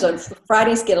sometimes on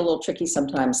Fridays get a little tricky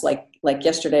sometimes, like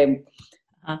yesterday,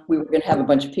 we were going to have a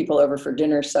bunch of people over for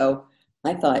dinner. So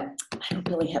I thought, I don't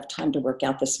really have time to work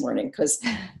out this morning because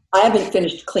I haven't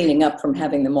finished cleaning up from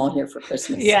having them all here for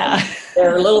Christmas. Yeah.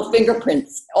 There are little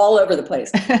fingerprints all over the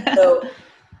place. So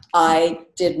I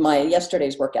did my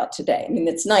yesterday's workout today. I mean,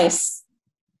 it's nice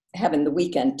having the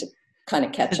weekend to kind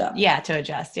of catch up. Yeah, to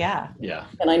adjust. Yeah. Yeah.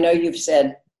 And I know you've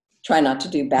said, try not to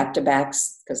do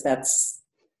back-to-backs because that's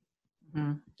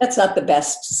not the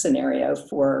best scenario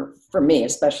for me,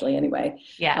 especially anyway.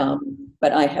 Yeah.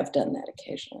 But I have done that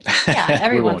occasionally. Yeah,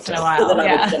 every once in a while.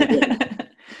 Yeah.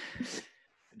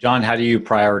 John, how do you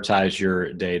prioritize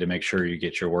your day to make sure you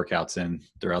get your workouts in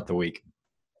throughout the week?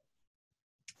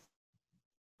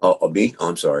 Me?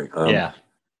 I'm sorry. Yeah.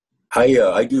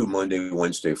 I do Monday,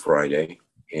 Wednesday, Friday,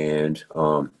 and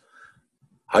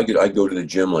I go to the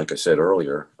gym, like I said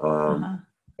earlier,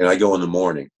 and I go in the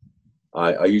morning.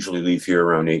 I usually leave here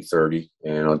around 8:30,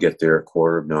 and I'll get there at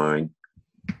 8:45.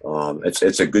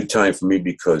 It's a good time for me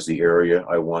because the area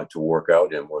I want to work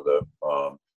out in, where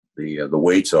the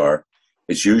weights are,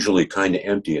 it's usually kind of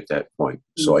empty at that point,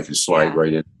 so I can slide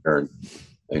right in there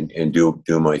and do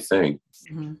my thing.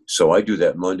 Mm-hmm. So I do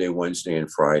that Monday, Wednesday,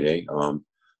 and Friday.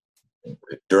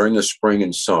 During the spring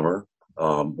and summer,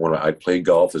 when I play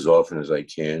golf as often as I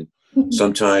can,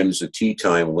 sometimes the tee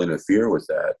time will interfere with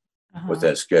that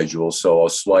schedule. So I'll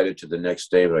slide it to the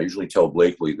next day, but I usually tell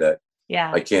Blakely that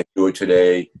I can't do it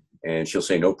today. And she'll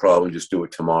say, no problem, just do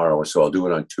it tomorrow. So I'll do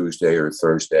it on Tuesday or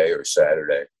Thursday or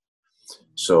Saturday.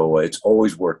 So it's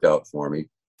always worked out for me.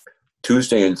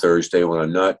 Tuesday and Thursday, when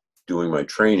I'm not doing my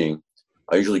training,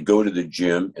 I usually go to the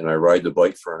gym and I ride the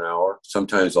bike for an hour.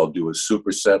 Sometimes I'll do a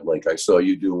superset like I saw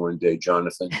you do one day,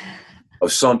 Jonathan,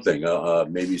 of something,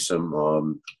 maybe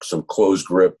some closed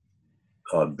grip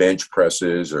bench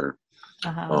presses or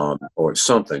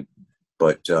something.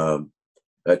 But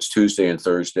that's Tuesday and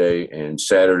Thursday, and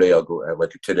Saturday I'll go.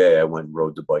 Like today, I went and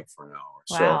rode the bike for an hour.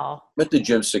 Wow. So I'm at the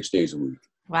gym 6 days a week.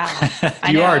 Wow.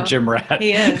 You are a gym rat.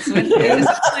 He is. When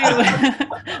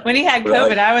he had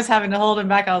COVID, I was having to hold him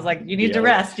back. I was like, you need to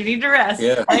rest. You need to rest.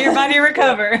 Yeah. Let your body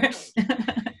recover.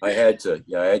 I had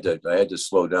to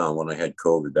slow down when I had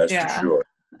COVID. That's for sure.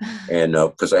 And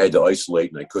because I had to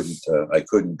isolate and I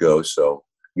couldn't go. So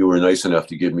you were nice enough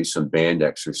to give me some band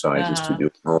exercises to do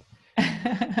at home.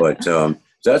 But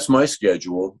that's my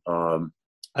schedule.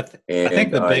 I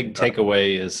think the big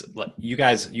takeaway is you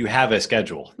guys, you have a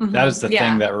schedule. Mm-hmm. That is the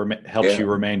thing that helps you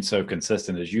remain so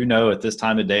consistent is, at this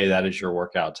time of day, that is your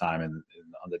workout time. And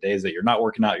on the days that you're not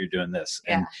working out, you're doing this.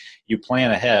 And you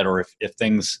plan ahead, or if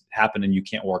things happen and you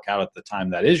can't work out at the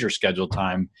time that is your scheduled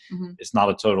time, it's not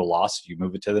a total loss. You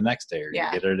move it to the next day, or you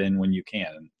get it in when you can.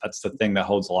 And that's the thing that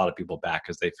holds a lot of people back,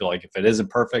 because they feel like if it isn't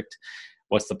perfect,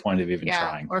 what's the point of even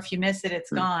trying? Or if you miss it, it's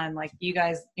gone. Like you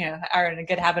guys, are in a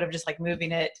good habit of just like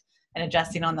moving it and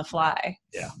adjusting on the fly.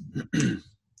 Yeah.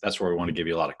 That's where we want to give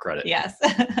you a lot of credit. Yes.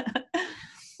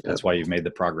 That's why you've made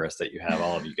the progress that you have,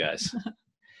 all of you guys.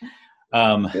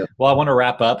 Well, I want to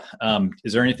wrap up.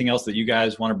 Is there anything else that you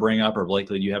guys want to bring up, or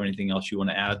Blakely, do you have anything else you want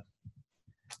to add?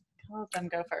 I'll let them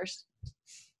go first.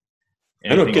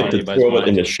 I don't get the toilet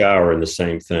in the shower and the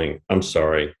same thing. I'm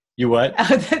sorry. You what?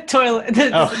 Oh, the toilet,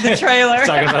 the trailer.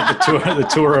 Talking about the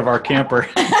tour of our camper.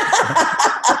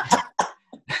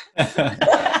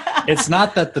 It's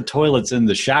not that the toilet's in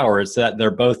the shower; it's that they're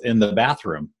both in the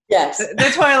bathroom. Yes,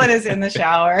 the toilet is in the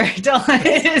shower.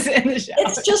 It is in the shower.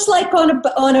 It's just like on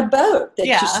a boat that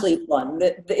you sleep on.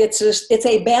 It's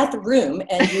a bathroom,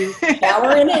 and you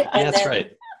shower in it. And that's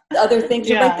right. Other things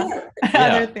are right there.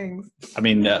 Other things. I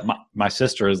mean, my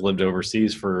sister has lived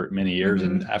overseas for many years,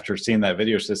 and after seeing that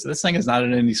video, she says, this thing is not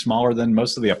any smaller than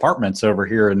most of the apartments over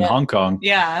here in Hong Kong.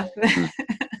 Yeah. And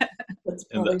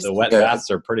the wet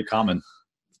baths are pretty common.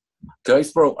 I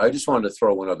just wanted to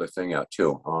throw one other thing out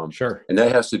too. Sure. And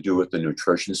that has to do with the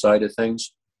nutrition side of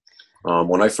things.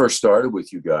 When I first started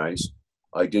with you guys,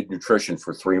 I did nutrition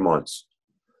for 3 months.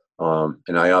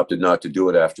 And I opted not to do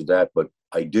it after that, but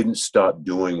I didn't stop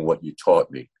doing what you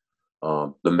taught me.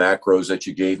 The macros that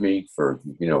you gave me for,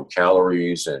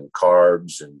 calories and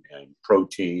carbs and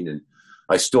protein, and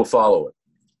I still follow it.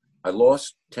 I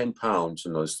lost 10 pounds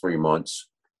in those 3 months,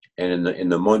 And in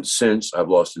the months since, I've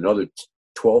lost another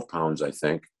 12 pounds, I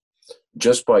think,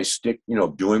 just by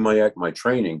doing my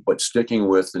training, but sticking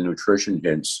with the nutrition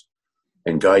hints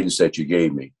and guidance that you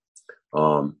gave me.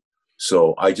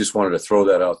 So I just wanted to throw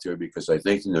that out there because I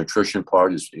think the nutrition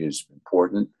part is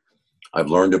important. I've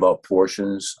learned about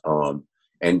portions,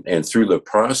 and through the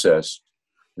process,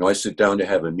 I sit down to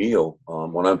have a meal.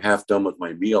 When I'm half done with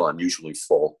my meal, I'm usually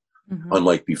full. Mm-hmm.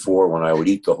 Unlike before, when I would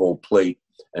eat the whole plate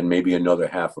and maybe another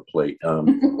half a plate.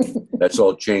 That's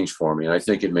all changed for me, and I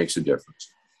think it makes a difference.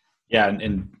 Yeah,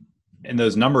 and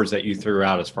those numbers that you threw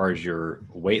out as far as your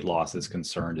weight loss is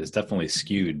concerned is definitely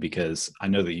skewed, because I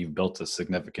know that you've built a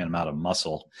significant amount of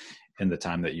muscle in the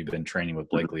time that you've been training with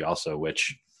Blakely also,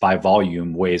 which by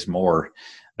volume weighs more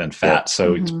than fat.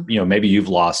 So, maybe you've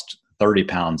lost 30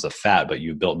 pounds of fat, but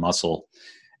you've built muscle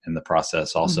in the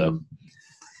process also.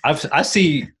 I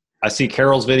see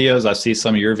Carol's videos. I see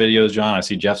some of your videos, John. I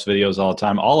see Jeff's videos all the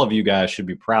time. All of you guys should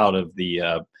be proud of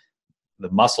the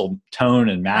muscle tone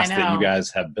and mass that you guys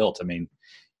have built. I mean,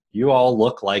 you all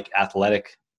look like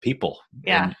athletic people.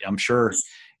 Yeah. And I'm sure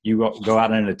you go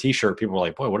out in a t-shirt, people are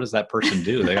like, boy, what does that person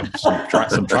do? They have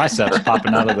some triceps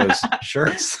popping out of those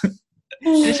shirts.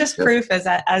 It's just proof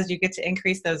as you get to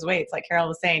increase those weights, like Carol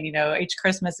was saying, each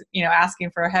Christmas,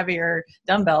 asking for heavier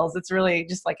dumbbells, it's really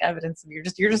just like evidence of you're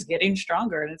just getting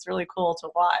stronger, and it's really cool to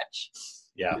watch.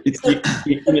 Yeah. So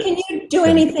can you do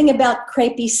anything about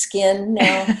crepey skin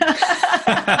now?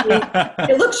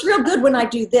 It looks real good when I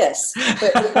do this,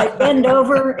 but if I bend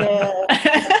over,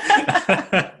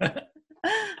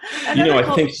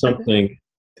 I think something.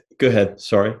 Go ahead.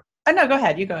 Sorry. Oh no, go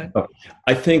ahead. You go ahead.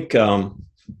 I think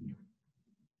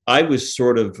I was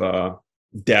sort of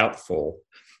doubtful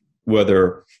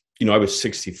whether, I was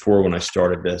 64 when I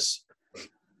started this,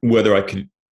 whether I could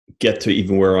get to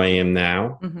even where I am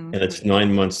now. And it's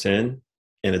 9 months in,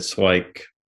 and it's like,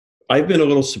 I've been a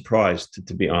little surprised,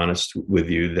 to be honest with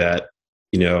you, that,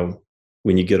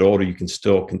 when you get older, you can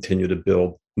still continue to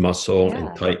build muscle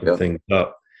and tighten things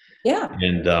up. Yeah.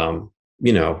 And,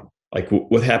 like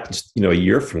what happens, a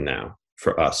year from now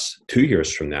for us, 2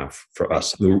 years from now for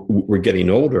us, we're getting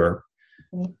older,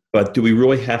 but do we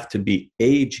really have to be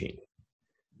aging?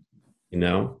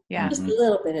 Yeah. Just a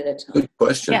little bit at a time. Good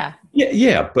question.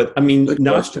 Yeah. But I mean,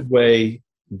 not question. the way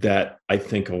that I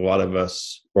think a lot of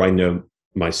us, or I know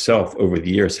myself over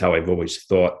the years, how I've always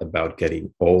thought about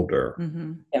getting older,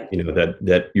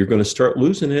 that you're going to start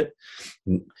losing it.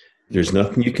 There's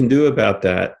nothing you can do about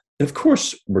that. And of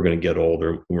course, we're going to get older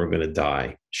and we're going to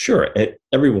die. Sure,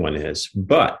 everyone is,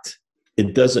 but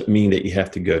it doesn't mean that you have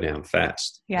to go down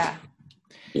fast. Yeah.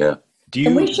 Yeah.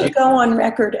 And we should go on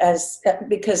record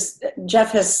because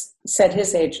Jeff has said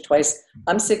his age twice.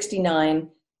 I'm 69.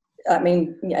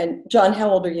 And John, how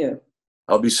old are you?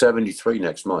 I'll be 73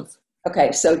 next month.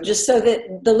 Okay, so just so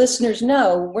that the listeners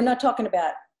know, we're not talking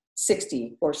about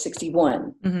 60 or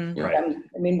 61. Right.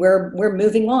 We're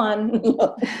moving on.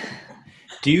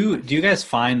 Do you guys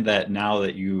find that now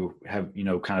that you have,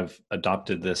 kind of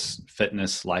adopted this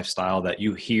fitness lifestyle, that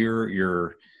you hear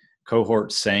your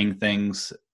cohorts saying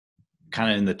things kind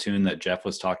of in the tune that Jeff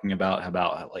was talking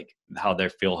about like how they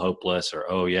feel hopeless, or,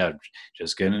 oh yeah,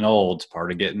 just getting old, it's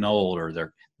part of getting old,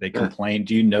 or they complain.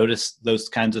 Do you notice those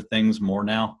kinds of things more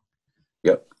now?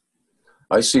 Yep.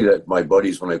 I see that my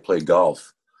buddies, when I play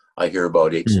golf, I hear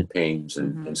about aches and pains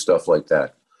and stuff like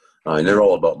that. And they're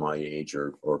all about my age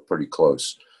or pretty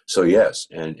close. So yes,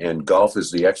 and golf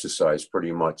is the exercise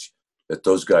pretty much that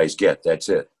those guys get. That's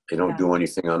it. They don't do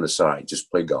anything on the side,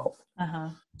 just play golf.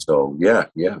 So yeah.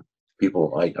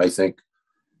 People, I think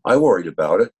I worried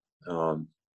about it.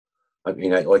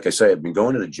 Like I say, I've been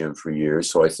going to the gym for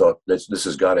years, so I thought this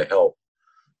has got to help.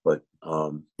 But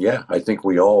I think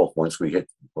we all, once we hit,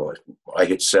 I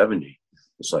hit 70,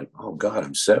 it's like, oh God,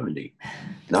 I'm 70.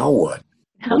 Now what?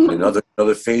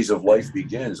 Another phase of life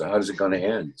begins. How is it going to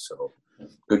end? So,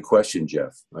 good question,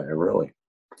 Jeff. I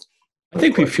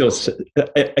think we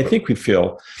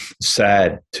feel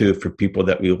sad too for people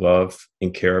that we love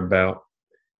and care about.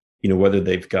 Whether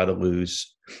they've got to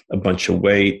lose a bunch of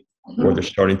weight or they're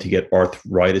starting to get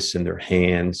arthritis in their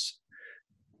hands,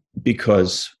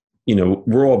 because,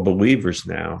 we're all believers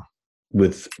now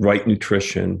with right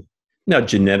nutrition. Now,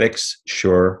 genetics,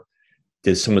 sure.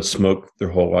 Did someone smoke their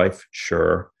whole life?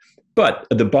 Sure. But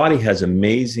the body has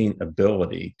amazing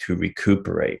ability to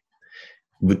recuperate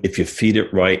if you feed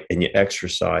it right and you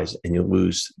exercise and you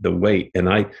lose the weight. And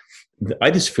I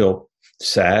just feel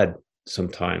sad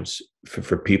sometimes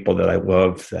for people that I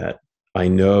love, that I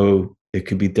know it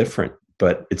could be different,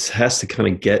 but it has to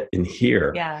kind of get in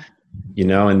here. Yeah.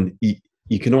 And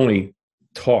you can only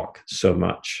talk so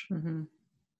much.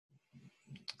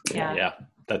 Yeah. Yeah.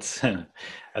 That's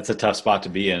a tough spot to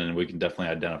be in, and we can definitely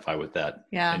identify with that.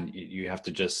 Yeah. And you have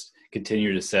to just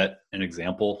continue to set an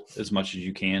example as much as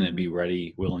you can and be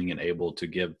ready, willing, and able to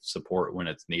give support when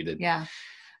it's needed. Yeah.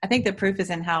 I think the proof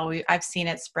is in how I've seen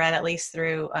it spread, at least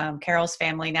through Carol's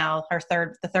family. Now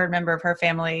the third member of her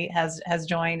family has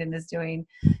joined and is doing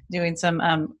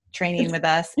some training with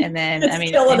us. And then,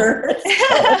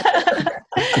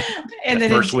 and then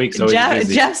first week's always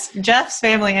busy. Jeff's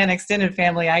family and extended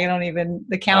family,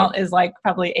 the count is like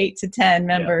probably 8 to 10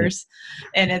 members.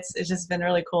 Yeah. And it's just been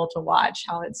really cool to watch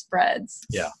how it spreads.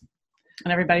 Yeah.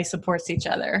 And everybody supports each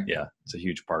other. Yeah, it's a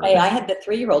huge part of Hey, it. I had the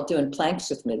 3-year-old doing planks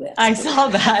with me last I week. saw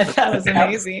that. That was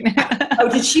amazing.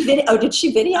 Did she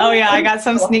video? Oh yeah, I got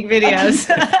some sneak videos.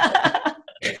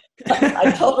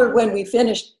 I told her when we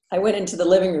finished, I went into the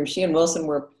living room. She and Wilson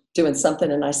were doing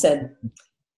something, and I said,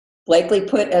 Blakely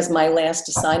put as my last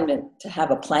assignment to have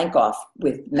a plank off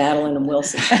with Madeline and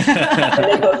Wilson. And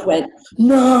they both went,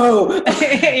 no.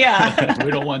 Yeah. We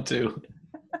don't want to.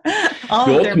 All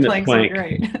The of their ultimate planks plank. are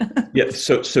great. Yeah.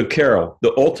 So Carol,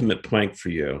 the ultimate plank for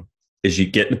you is you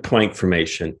get in plank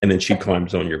formation and then she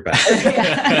climbs on your back.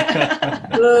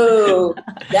 Ooh,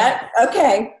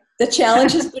 okay. The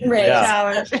challenge has been raised.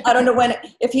 Yeah. I don't know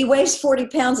if he weighs 40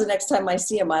 pounds the next time I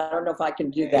see him, I don't know if I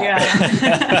can do that.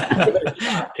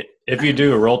 Yeah. If you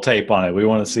do, roll tape on it. We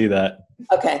want to see that.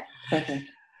 Okay.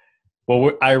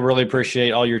 Well, I really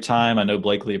appreciate all your time. I know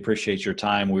Blakely appreciates your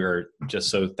time. We are just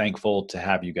so thankful to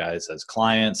have you guys as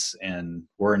clients, and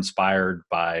we're inspired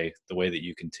by the way that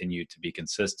you continue to be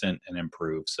consistent and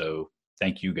improve. So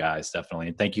thank you guys, definitely.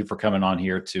 And thank you for coming on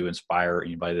here to inspire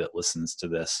anybody that listens to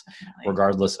this,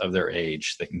 regardless of their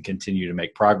age. They can continue to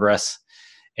make progress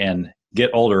and get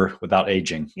older without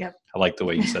aging. Yep. I like the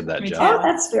way you said that, Me Jeff. too. Oh,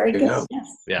 that's very good. Yeah. Yes.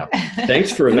 Yeah.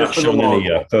 Thanks for not for the showing long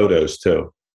any photos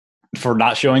too. For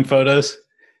not showing photos?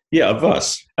 Yeah, of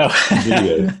us. Oh.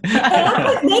 Video.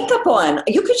 I put makeup on.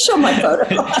 You could show my photo.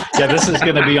 Yeah, this is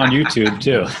going to be on YouTube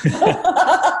too.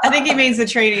 I think he means the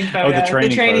training photo. the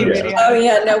training photos. video. Oh,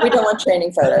 yeah. No, we don't want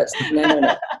training photos.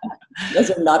 No.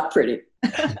 Those are not pretty.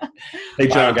 Hey,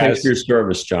 John, Wow, thanks guys. for your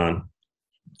service, John.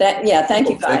 Thank you, guys.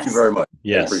 Thank you very much.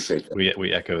 Yes, Appreciate that.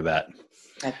 we echo that.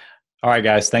 Okay. All right,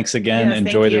 guys. Thanks again. Yes,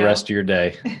 Enjoy thank the you. rest of your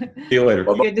day. See you later.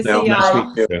 Bye-bye Good to now. see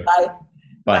y'all. Next week. Bye.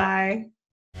 Bye.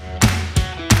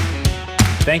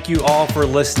 Thank you all for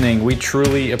listening. We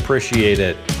truly appreciate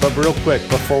it. But real quick,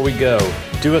 before we go,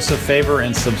 do us a favor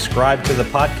and subscribe to the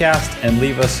podcast and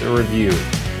leave us a review.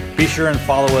 Be sure and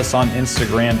follow us on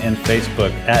Instagram and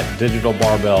Facebook at Digital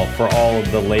Barbell for all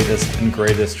of the latest and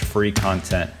greatest free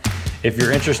content. If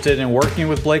you're interested in working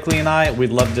with Blakely and I,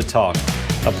 we'd love to talk.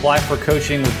 Apply for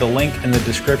coaching with the link in the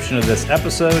description of this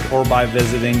episode or by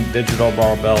visiting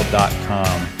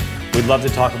digitalbarbell.com. We'd love to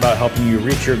talk about helping you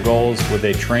reach your goals with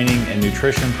a training and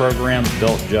nutrition program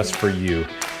built just for you.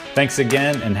 Thanks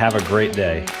again and have a great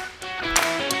day.